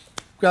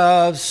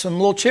 some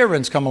little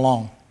children's come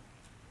along.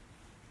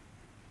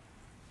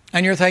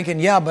 And you're thinking,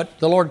 yeah, but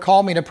the Lord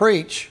called me to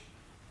preach.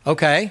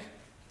 Okay.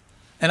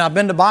 And I've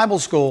been to Bible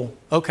school.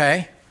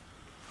 Okay.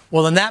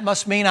 Well, then that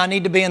must mean I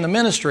need to be in the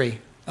ministry.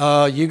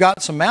 You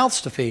got some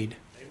mouths to feed.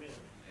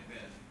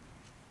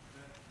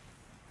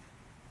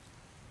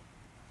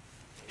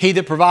 He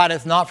that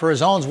provideth not for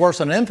his own is worse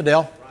than an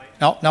infidel.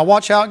 Now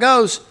watch how it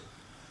goes.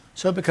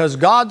 So because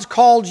God's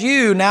called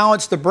you, now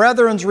it's the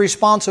brethren's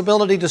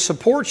responsibility to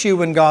support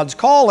you in God's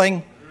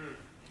calling.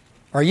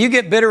 Or you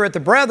get bitter at the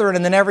brethren,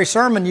 and then every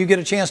sermon you get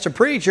a chance to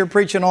preach, you're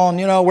preaching on,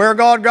 you know, where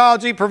God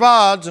guides, He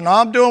provides, and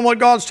I'm doing what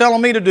God's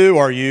telling me to do.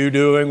 Are you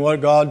doing what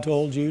God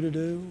told you to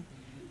do?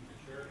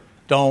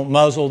 Don't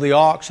muzzle the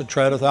ox that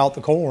treadeth out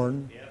the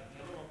corn.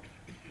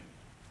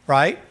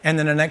 Right? And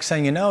then the next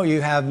thing you know,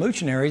 you have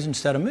missionaries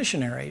instead of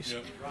missionaries.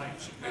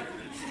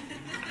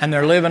 And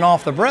they're living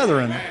off the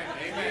brethren.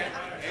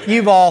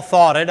 You've all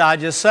thought it, I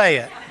just say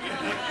it.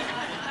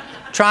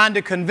 Trying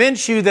to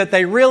convince you that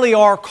they really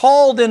are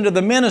called into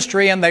the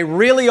ministry and they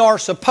really are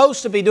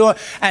supposed to be doing.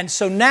 And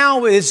so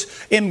now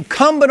it's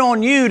incumbent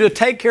on you to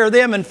take care of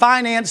them and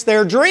finance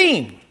their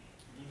dream.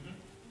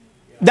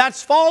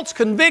 That's false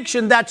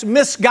conviction. That's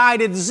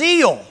misguided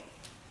zeal.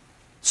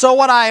 So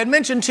what I had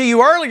mentioned to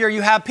you earlier,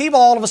 you have people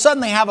all of a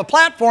sudden, they have a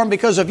platform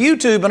because of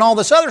YouTube and all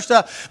this other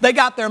stuff. They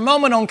got their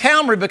moment on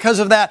camera because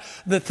of that,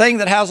 the thing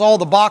that has all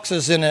the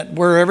boxes in it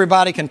where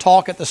everybody can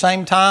talk at the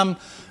same time.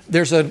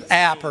 There's an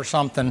app or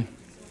something.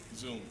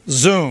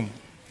 Zoom.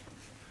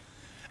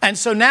 And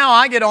so now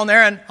I get on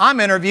there and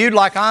I'm interviewed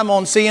like I'm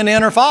on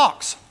CNN or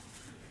Fox.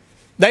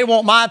 They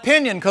want my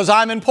opinion because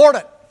I'm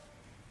important.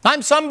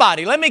 I'm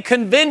somebody. Let me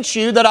convince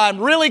you that I'm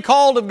really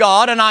called of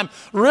God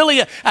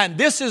and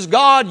this is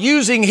God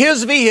using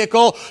His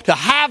vehicle to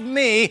have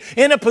me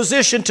in a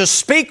position to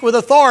speak with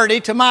authority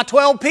to my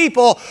 12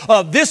 people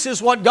of this is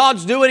what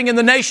God's doing in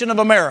the nation of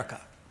America.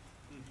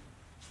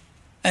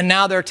 And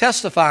now they're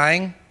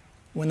testifying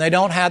when they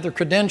don't have their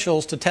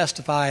credentials to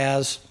testify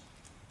as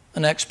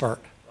an expert.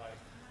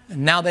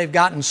 And now they've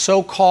gotten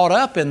so caught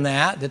up in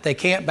that they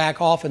can't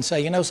back off and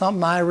say, you know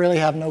something, I really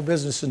have no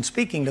business in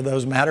speaking to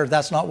those matters.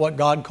 That's not what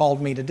God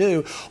called me to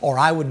do. Or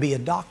I would be a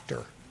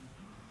doctor.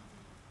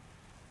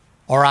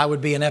 Or I would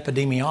be an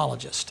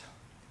epidemiologist.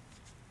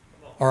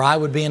 Or I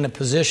would be in a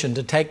position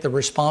to take the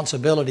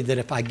responsibility that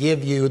if I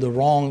give you the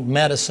wrong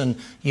medicine,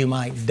 you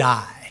might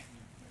die.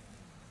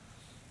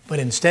 But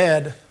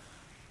instead,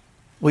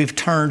 we've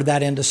turned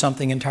that into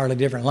something entirely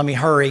different. Let me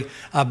hurry.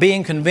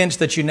 Being convinced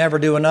that you never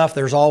do enough,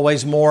 there's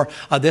always more.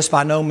 This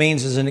by no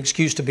means is an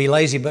excuse to be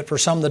lazy, but for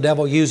some the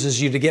devil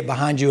uses you to get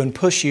behind you and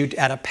push you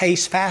at a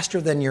pace faster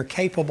than you're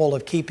capable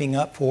of keeping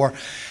up for,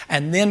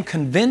 and then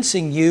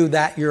convincing you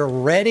that you're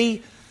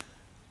ready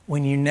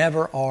when you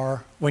never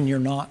are, when you're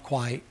not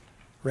quite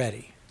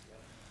ready.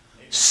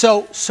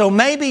 So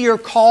maybe your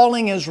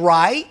calling is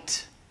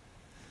right,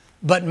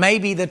 but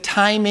maybe the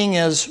timing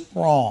is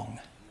wrong.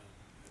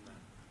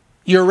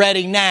 You're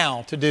ready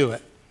now to do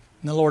it.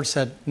 And the Lord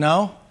said,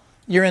 no,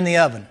 you're in the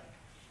oven.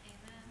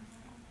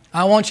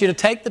 I want you to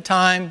take the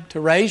time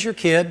to raise your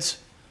kids.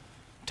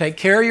 take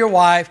care of your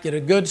wife, get a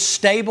good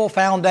stable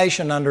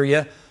foundation under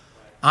you.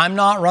 I'm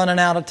not running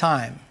out of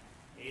time.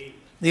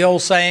 The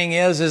old saying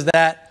is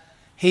that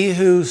he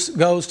who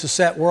goes to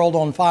set world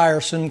on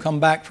fire soon come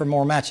back for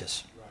more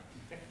matches.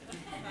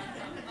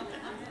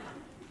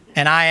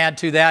 And I add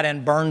to that,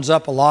 and burns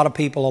up a lot of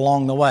people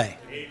along the way.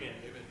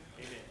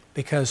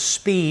 Because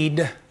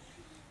speed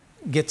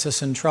gets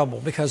us in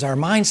trouble. Because our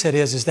mindset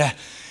is that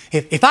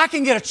if I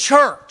can get a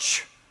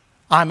church,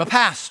 I'm a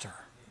pastor.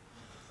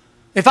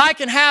 If I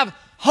can have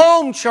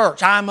home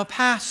church, I'm a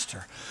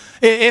pastor.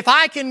 If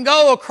I can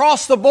go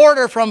across the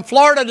border from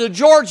Florida to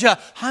Georgia,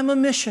 I'm a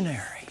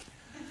missionary.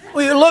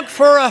 We look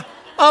for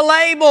a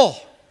label,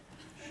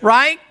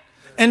 right?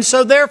 And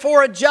so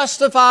therefore it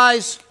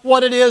justifies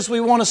what it is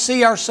we want to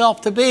see ourselves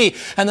to be.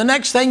 And the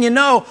next thing you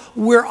know,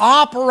 we're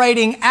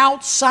operating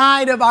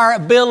outside of our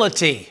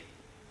ability.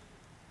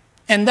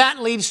 And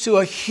that leads to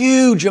a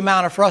huge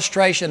amount of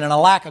frustration and a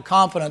lack of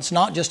confidence,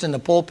 not just in the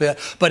pulpit,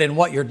 but in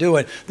what you're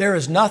doing. There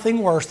is nothing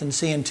worse than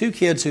seeing two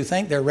kids who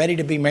think they're ready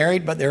to be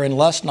married, but they're in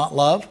lust, not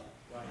love.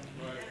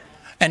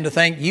 And to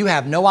think you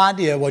have no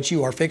idea what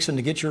you are fixing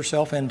to get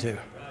yourself into.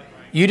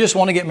 You just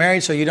want to get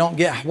married so you don't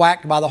get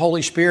whacked by the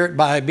Holy Spirit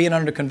by being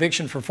under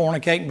conviction for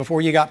fornicating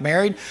before you got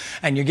married,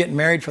 and you're getting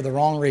married for the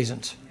wrong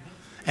reasons.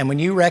 And when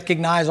you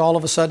recognize all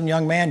of a sudden,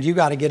 young man, you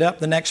got to get up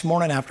the next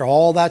morning after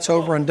all that's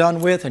over and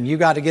done with, and you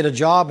got to get a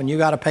job, and you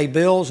got to pay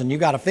bills, and you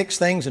got to fix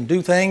things and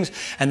do things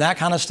and that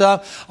kind of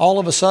stuff. All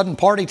of a sudden,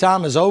 party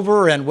time is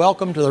over, and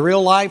welcome to the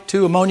real life,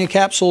 2 ammonia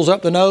capsules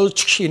up the nose,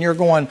 and you're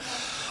going,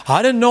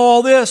 I didn't know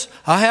all this.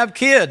 I have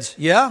kids.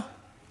 Yeah?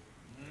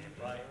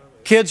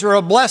 Kids are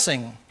a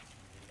blessing,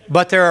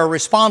 but they're a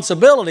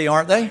responsibility,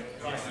 aren't they?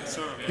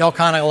 Y'all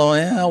kind of go,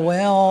 yeah,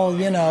 well,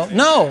 you know.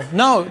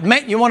 No.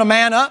 You want to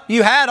man up?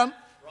 You had them.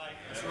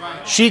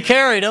 She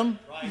carried them.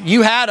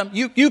 You had them.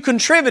 You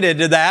contributed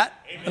to that,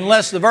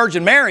 unless the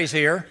Virgin Mary's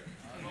here.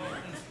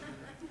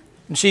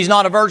 And she's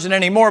not a virgin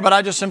anymore, but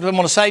I just simply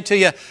want to say to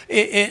you,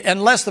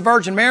 unless the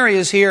Virgin Mary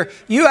is here,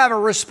 you have a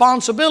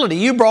responsibility.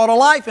 You brought a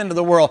life into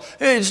the world.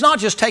 It's not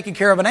just taking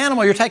care of an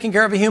animal, you're taking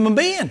care of a human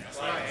being.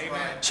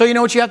 So you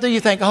know what you have to do? You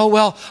think, oh,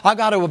 well, I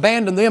got to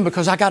abandon them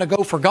because I got to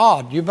go for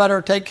God. You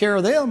better take care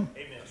of them.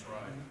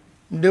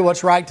 Do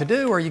what's right to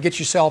do, or you get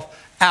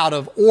yourself out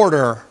of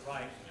order.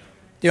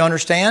 Do you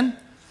understand?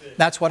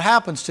 That's what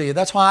happens to you.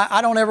 That's why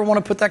I don't ever want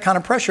to put that kind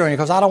of pressure on you,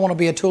 because I don't want to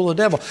be a tool of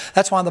the devil.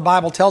 That's why the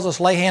Bible tells us,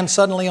 lay hands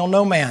suddenly on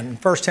no man. In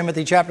 1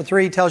 Timothy chapter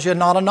 3 tells you,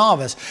 not a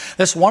novice.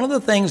 That's one of the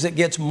things that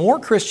gets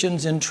more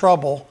Christians in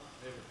trouble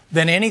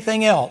than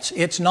anything else.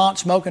 It's not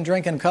smoking,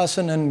 drinking,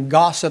 cussing, and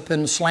gossip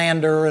and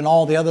slander and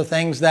all the other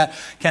things that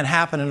can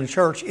happen in a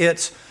church.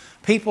 It's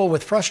people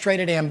with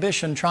frustrated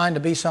ambition trying to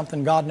be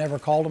something God never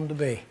called them to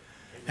be.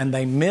 And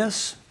they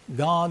miss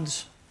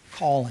God's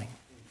calling.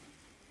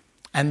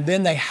 And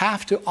then they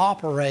have to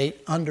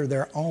operate under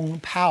their own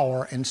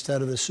power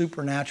instead of the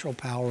supernatural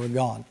power of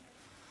God.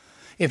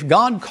 If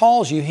God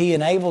calls you, He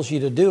enables you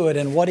to do it.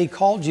 And what He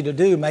called you to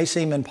do may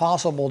seem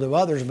impossible to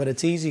others, but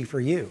it's easy for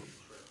you.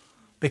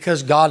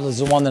 Because God is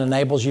the one that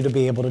enables you to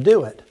be able to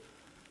do it.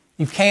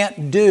 You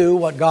can't do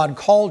what God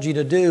called you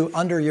to do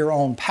under your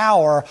own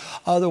power.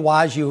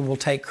 Otherwise, you will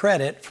take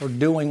credit for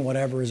doing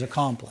whatever is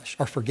accomplished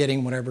or for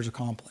getting whatever is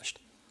accomplished.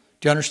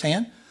 Do you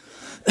understand?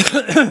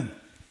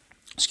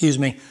 Excuse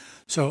me.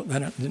 So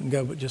that didn't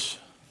go, but just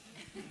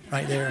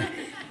right there.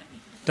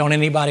 Don't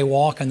anybody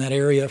walk in that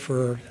area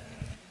for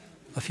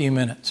a few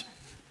minutes.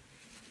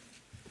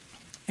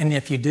 And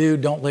if you do,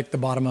 don't lick the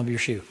bottom of your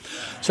shoe.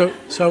 So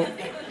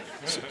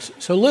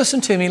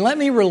listen to me. Let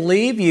me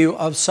relieve you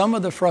of some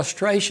of the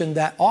frustration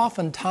that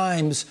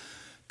oftentimes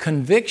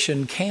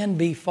conviction can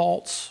be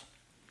false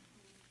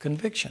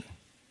conviction.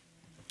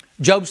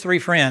 Job's 3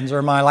 friends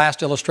are my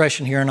last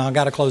illustration here, and I've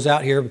got to close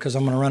out here because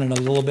I'm going to run it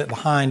a little bit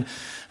behind.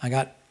 I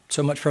got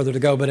so much further to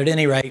go, but at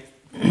any rate,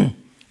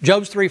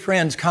 Job's 3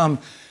 friends come,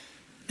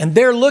 and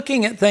they're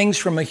looking at things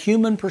from a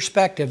human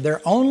perspective.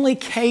 They're only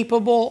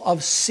capable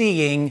of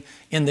seeing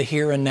in the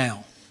here and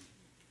now.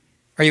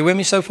 Are you with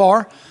me so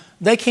far?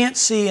 They can't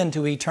see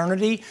into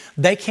eternity.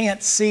 They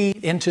can't see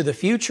into the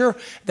future.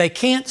 They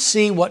can't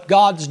see what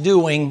God's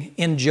doing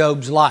in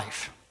Job's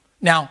life.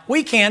 Now,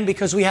 we can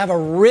because we have a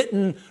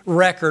written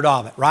record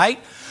of it, right?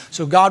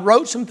 So God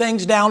wrote some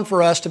things down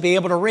for us to be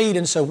able to read,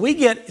 and so we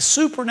get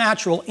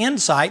supernatural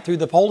insight through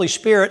the Holy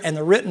Spirit and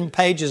the written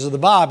pages of the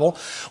Bible.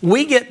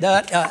 We get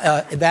that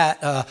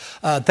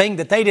thing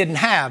that they didn't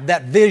have,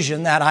 that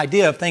vision, that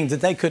idea of things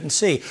that they couldn't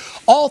see.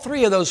 All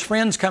 3 of those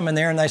friends come in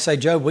there and they say,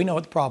 Job, we know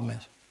what the problem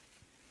is.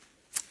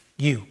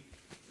 You.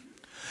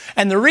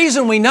 And the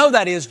reason we know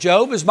that is,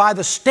 Job, is by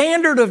the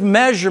standard of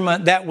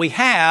measurement that we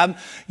have,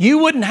 you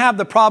wouldn't have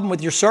the problem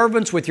with your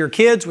servants, with your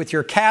kids, with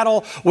your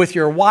cattle, with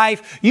your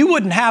wife. You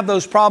wouldn't have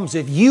those problems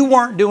if you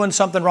weren't doing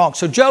something wrong.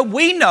 So, Job,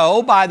 we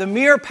know by the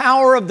mere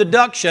power of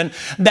deduction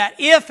that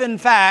if, in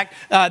fact,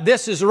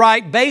 this is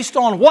right, based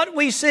on what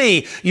we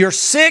see, you're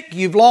sick,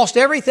 you've lost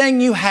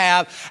everything you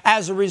have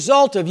as a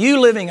result of you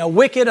living a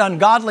wicked,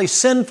 ungodly,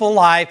 sinful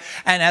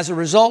life, and as a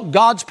result,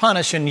 God's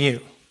punishing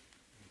you.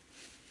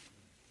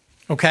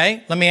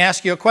 Okay, let me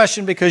ask you a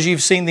question because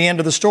you've seen the end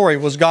of the story.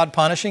 Was God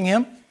punishing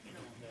him?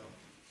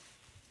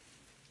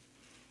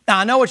 Now,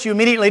 I know what you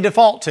immediately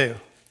default to.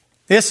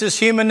 This is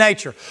human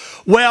nature.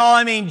 Well,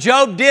 I mean,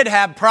 Job did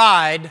have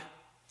pride.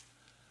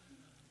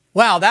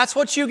 Wow, that's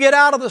what you get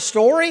out of the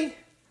story?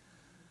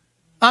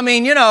 I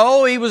mean, you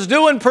know, he was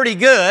doing pretty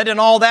good and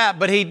all that,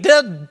 but he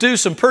did do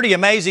some pretty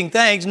amazing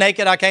things.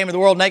 Naked I came into the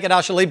world, naked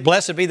I shall leave.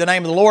 Blessed be the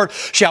name of the Lord.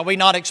 Shall we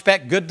not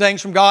expect good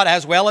things from God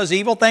as well as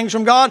evil things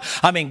from God?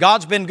 I mean,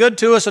 God's been good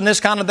to us and this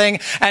kind of thing.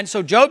 And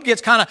so Job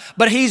gets kind of,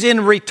 but he's in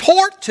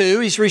retort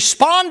to, he's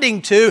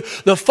responding to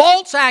the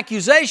false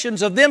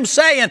accusations of them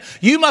saying,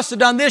 you must have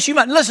done this, you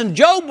must. Listen,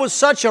 Job was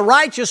such a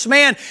righteous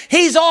man.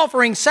 He's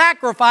offering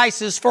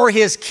sacrifices for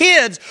his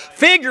kids,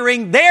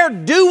 figuring they're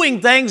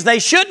doing things they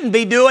shouldn't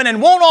be doing and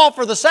won't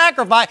offer the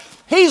sacrifice.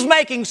 He's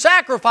making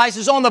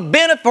sacrifices for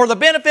the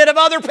benefit of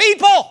other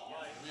people.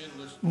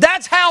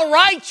 That's how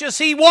righteous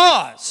he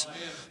was.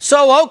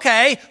 So,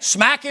 okay,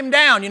 smack him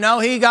down. You know,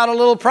 he got a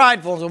little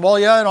prideful. Said, well,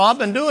 yeah, you know, I've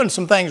been doing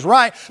some things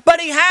right.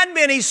 But he had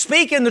been. He's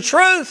speaking the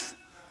truth.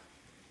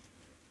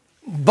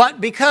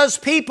 But because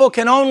people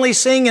can only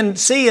see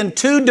in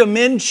two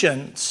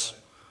dimensions,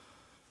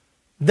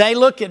 they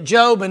look at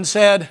Job and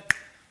said,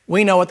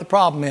 we know what the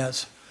problem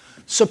is.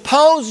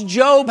 Suppose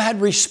Job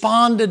had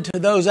responded to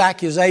those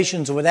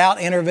accusations without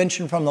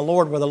intervention from the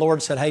Lord, where the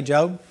Lord said, hey,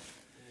 Job,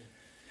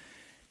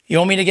 you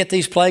want me to get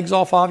these plagues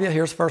off of you?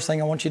 Here's the first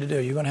thing I want you to do.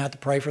 You're going to have to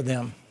pray for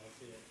them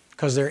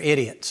because they're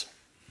idiots.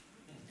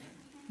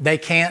 They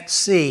can't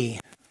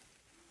see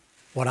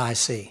what I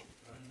see.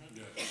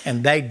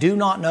 And they do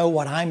not know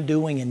what I'm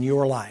doing in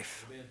your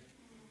life.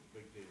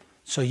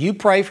 So you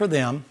pray for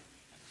them,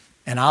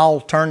 and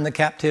I'll turn the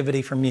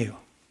captivity from you,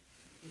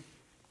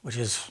 which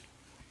would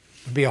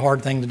be a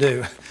hard thing to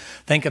do.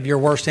 Think of your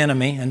worst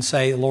enemy and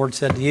say, the Lord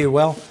said to you,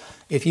 well,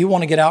 if you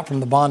want to get out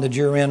from the bondage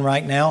you're in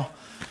right now,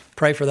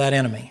 pray for that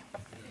enemy.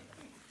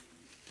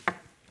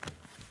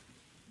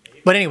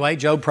 But anyway,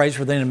 Job prays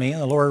for the enemy, and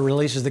the Lord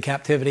releases the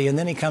captivity, and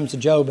then he comes to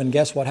Job, and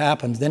guess what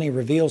happens? Then he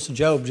reveals to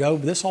Job,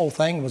 Job, this whole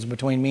thing was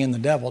between me and the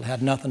devil. It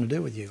had nothing to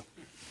do with you.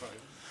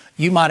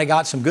 You might have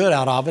got some good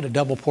out of it, a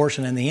double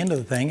portion in the end of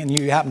the thing, and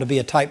you happen to be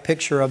a type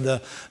picture of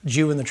the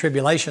Jew in the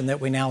tribulation that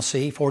we now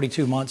see,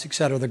 42 months,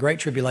 etc., the Great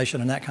Tribulation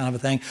and that kind of a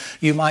thing.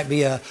 You might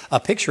be a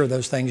picture of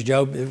those things,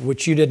 Job,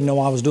 which you didn't know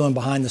I was doing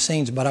behind the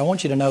scenes. But I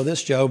want you to know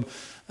this, Job,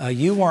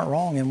 you weren't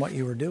wrong in what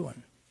you were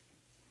doing.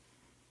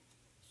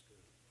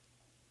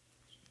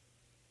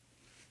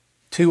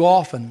 Too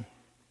often,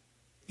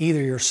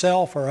 either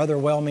yourself or other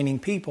well-meaning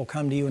people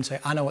come to you and say,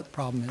 I know what the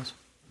problem is.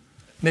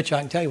 Mitch, I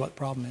can tell you what the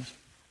problem is.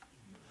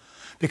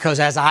 Because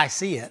as I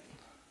see it,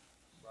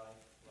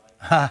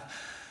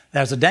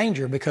 there's a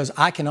danger because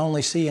I can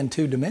only see in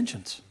two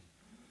dimensions.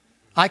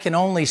 I can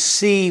only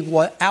see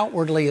what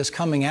outwardly is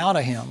coming out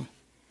of him,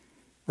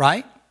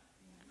 right?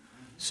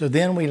 So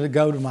then we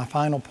go to my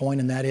final point,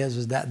 and that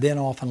is that then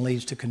often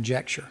leads to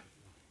conjecture.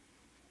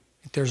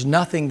 If there's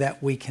nothing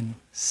that we can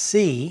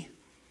see,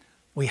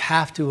 we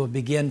have to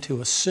begin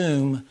to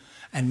assume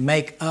and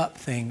make up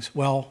things.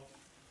 Well,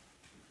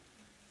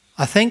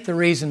 I think the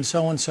reason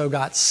so-and-so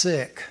got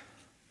sick,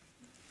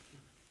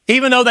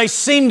 even though they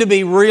seem to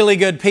be really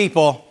good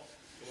people,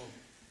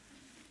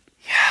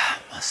 yeah,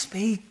 must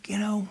be, you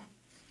know,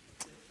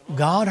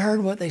 God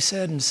heard what they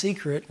said in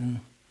secret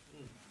and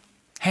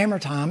hammer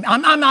time.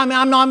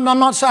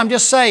 I'm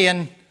just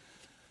saying,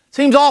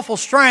 seems awful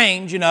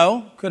strange, you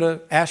know. Could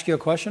have asked you a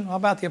question. How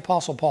about the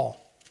Apostle Paul?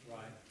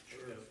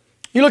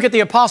 You look at the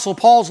Apostle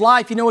Paul's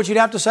life, you know what you'd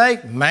have to say?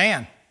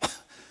 Man,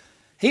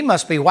 he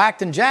must be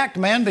whacked and jacked,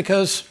 man,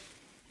 because,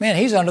 man,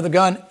 he's under the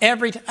gun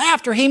every time.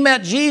 After he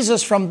met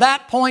Jesus from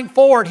that point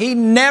forward, he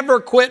never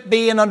quit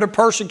being under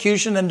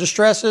persecution and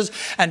distresses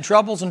and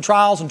troubles and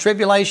trials and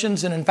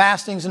tribulations and in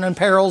fastings and in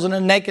perils and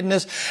in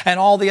nakedness and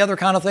all the other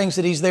kind of things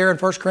that he's there in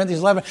 1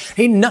 Corinthians 11.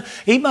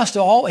 He must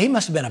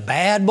have been a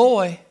bad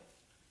boy.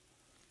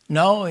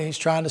 No, he's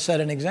trying to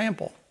set an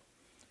example.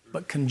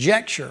 But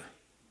conjecture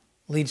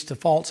leads to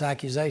false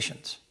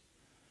accusations.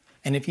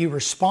 And if you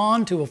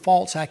respond to a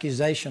false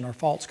accusation or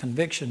false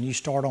conviction, you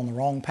start on the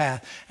wrong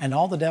path. And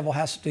all the devil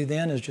has to do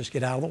then is just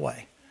get out of the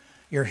way.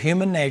 Your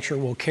human nature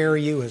will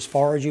carry you as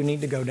far as you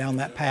need to go down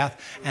that path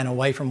and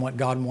away from what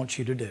God wants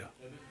you to do.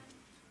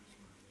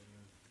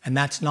 And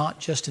that's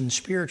not just in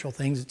spiritual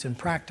things, it's in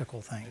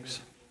practical things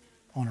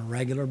on a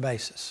regular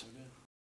basis.